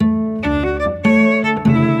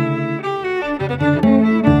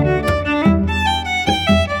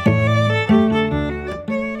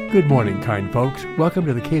Good morning, kind folks. Welcome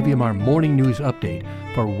to the KVMR Morning News Update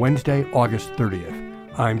for Wednesday, August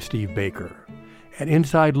 30th. I'm Steve Baker. An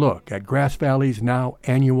inside look at Grass Valley's now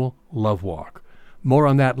annual Love Walk. More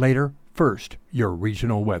on that later. First, your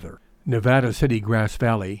regional weather. Nevada City, Grass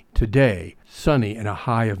Valley. Today, sunny and a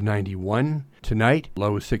high of 91. Tonight,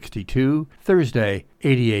 low 62. Thursday,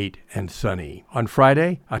 88 and sunny. On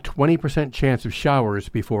Friday, a 20% chance of showers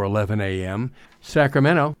before 11 a.m.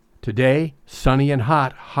 Sacramento, today, sunny and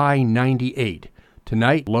hot, high 98.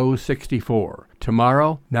 Tonight, low 64.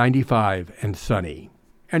 Tomorrow, 95 and sunny.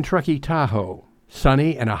 And Truckee, Tahoe,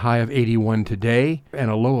 sunny and a high of 81 today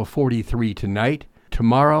and a low of 43 tonight.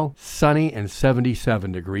 Tomorrow, sunny and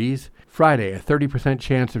 77 degrees. Friday, a 30%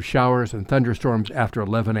 chance of showers and thunderstorms after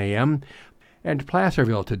 11 a.m. And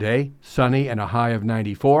Placerville today, sunny and a high of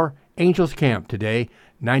 94. Angels Camp today,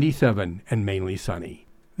 97 and mainly sunny.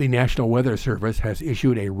 The National Weather Service has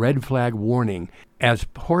issued a red flag warning as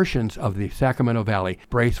portions of the Sacramento Valley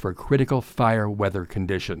brace for critical fire weather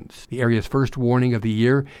conditions. The area's first warning of the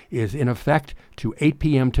year is in effect to 8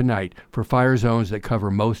 p.m. tonight for fire zones that cover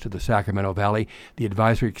most of the Sacramento Valley. The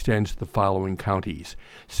advisory extends to the following counties: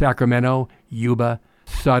 Sacramento, Yuba,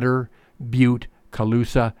 Sutter, Butte,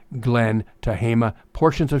 Colusa, Glen, Tehama,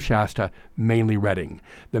 portions of Shasta, mainly Redding.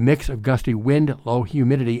 The mix of gusty wind, low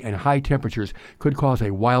humidity, and high temperatures could cause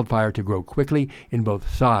a wildfire to grow quickly in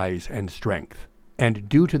both size and strength. And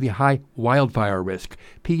due to the high wildfire risk,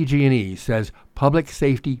 PG&E says public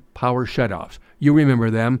safety power shutoffs, you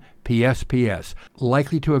remember them, PSPS,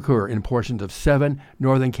 likely to occur in portions of 7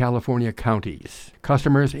 Northern California counties.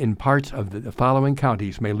 Customers in parts of the following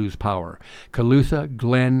counties may lose power: Colusa,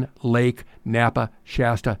 Glen, Lake, Napa,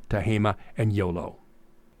 Shasta, Tehama, and Yolo.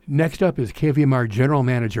 Next up is KVMR General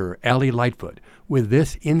Manager Allie Lightfoot with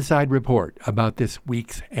this inside report about this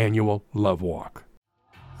week's annual Love Walk.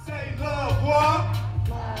 Say love walk.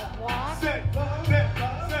 Love walk. Say love walk.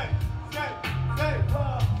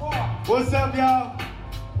 What's up, y'all?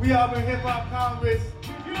 We up in Hip Hop Congress.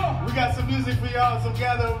 We got some music for y'all, so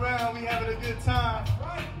gather around. We having a good time.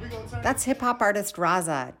 That's hip-hop artist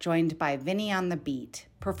Raza, joined by Vinny on the Beat,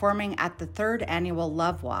 performing at the 3rd annual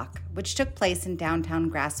Love Walk, which took place in downtown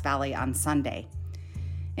Grass Valley on Sunday.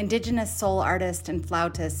 Indigenous soul artist and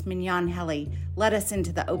flautist Mignon Helly led us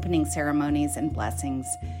into the opening ceremonies and blessings,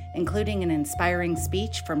 including an inspiring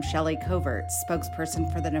speech from Shelley Covert,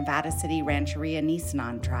 spokesperson for the Nevada City Rancheria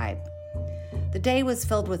Nisenan tribe. The day was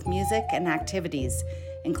filled with music and activities,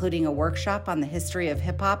 including a workshop on the history of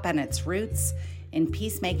hip-hop and its roots in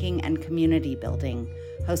peacemaking and community building,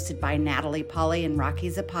 hosted by Natalie Polly and Rocky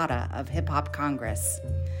Zapata of Hip Hop Congress.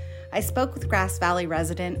 I spoke with Grass Valley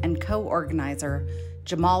resident and co-organizer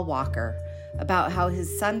Jamal Walker about how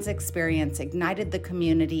his son's experience ignited the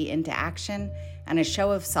community into action and a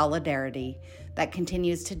show of solidarity that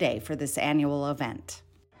continues today for this annual event.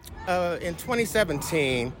 In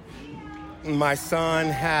 2017, my son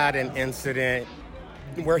had an incident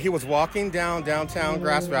where he was walking down downtown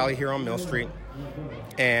Grass Valley here on Mill Street,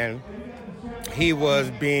 and he was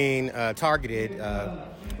being targeted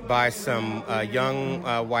by some young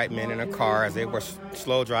white men in a car as they were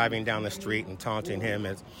slow driving down the street and taunting him,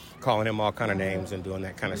 and calling him all kind of names and doing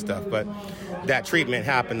that kind of stuff. But that treatment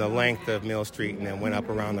happened the length of Mill Street and then went up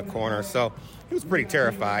around the corner. So he was pretty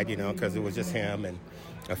terrified, because it was just him and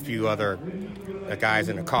a few other guys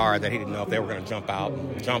in the car that he didn't know if they were going to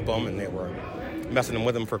jump him, and they were messing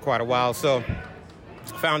with him for quite a while. So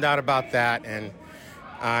found out about that, and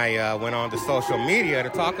I went on to social media to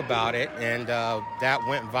talk about it, and that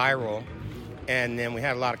went viral. And then we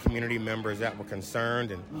had a lot of community members that were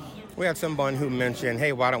concerned, and we had someone who mentioned,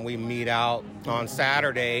 hey, why don't we meet out on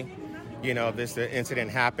Saturday? This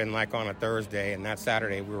incident happened like on a Thursday, and that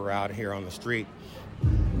Saturday we were out here on the street.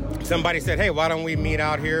 Somebody said, hey, why don't we meet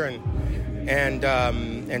out here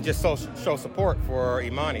and just show support for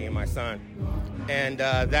Imani and my son. And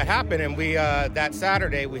that happened, and we that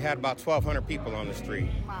Saturday we had about 1,200 people on the street.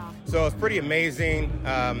 Wow. So it's pretty amazing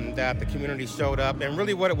that the community showed up. And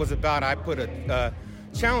really what it was about, I put a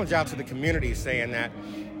challenge out to the community saying that,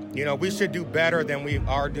 we should do better than we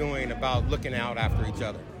are doing about looking out after each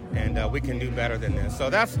other. And we can do better than this. So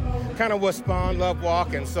that's kind of what spawned Love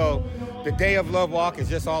Walk. And so the day of Love Walk is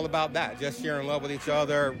just all about that, just sharing love with each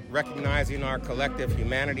other, recognizing our collective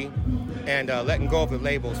humanity, and letting go of the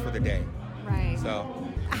labels for the day. Right. So,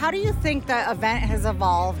 how do you think the event has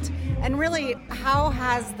evolved? And really, how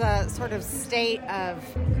has the sort of state of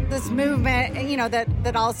this movement,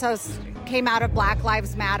 that also came out of Black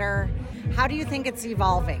Lives Matter, how do you think it's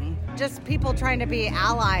evolving? Just people trying to be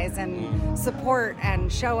allies and support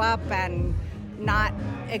and show up and not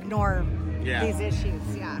ignore these issues?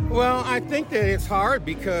 Yeah. Well, I think that it's hard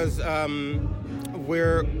because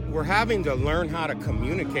we're having to learn how to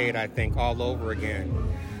communicate, I think, all over again.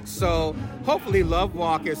 So hopefully Love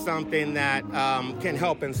Walk is something that can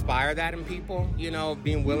help inspire that in people,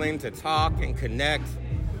 being willing to talk and connect,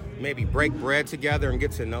 maybe break bread together and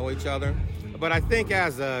get to know each other. But I think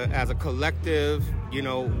as a collective,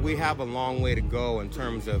 we have a long way to go in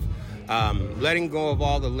terms of letting go of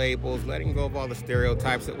all the labels, letting go of all the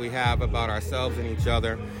stereotypes that we have about ourselves and each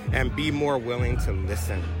other, and be more willing to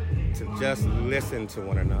listen, to just listen to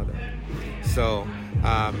one another. So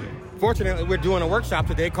fortunately, we're doing a workshop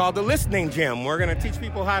today called the Listening Gym. We're going to teach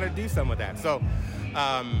people how to do some of that. So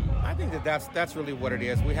I think that's really what it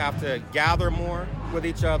is. We have to gather more with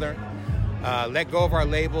each other, let go of our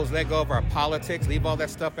labels, let go of our politics, leave all that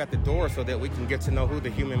stuff at the door so that we can get to know who the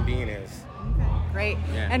human being is. Great.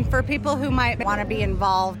 Yeah. And for people who might want to be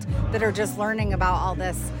involved that are just learning about all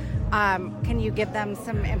this, can you give them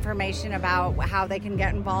some information about how they can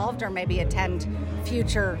get involved or maybe attend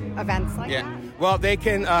future events like that? Well, they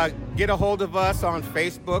can get a hold of us on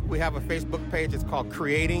Facebook. We have a Facebook page. It's called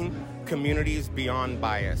Creating Communities Beyond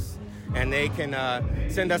Bias. And they can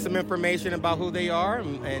send us some information about who they are,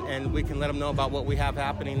 and we can let them know about what we have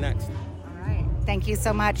happening next. All right. Thank you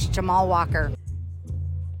so much, Jamal Walker.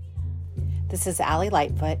 This is Allie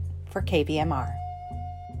Lightfoot for KVMR.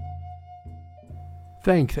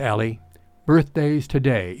 Thanks, Allie. Birthdays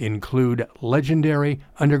today include legendary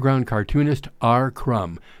underground cartoonist R.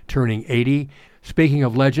 Crumb, turning 80. Speaking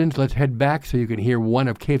of legends, let's head back so you can hear one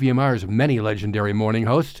of KVMR's many legendary morning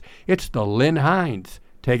hosts. It's the Lynn Hines.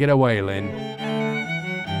 Take it away, Lynn.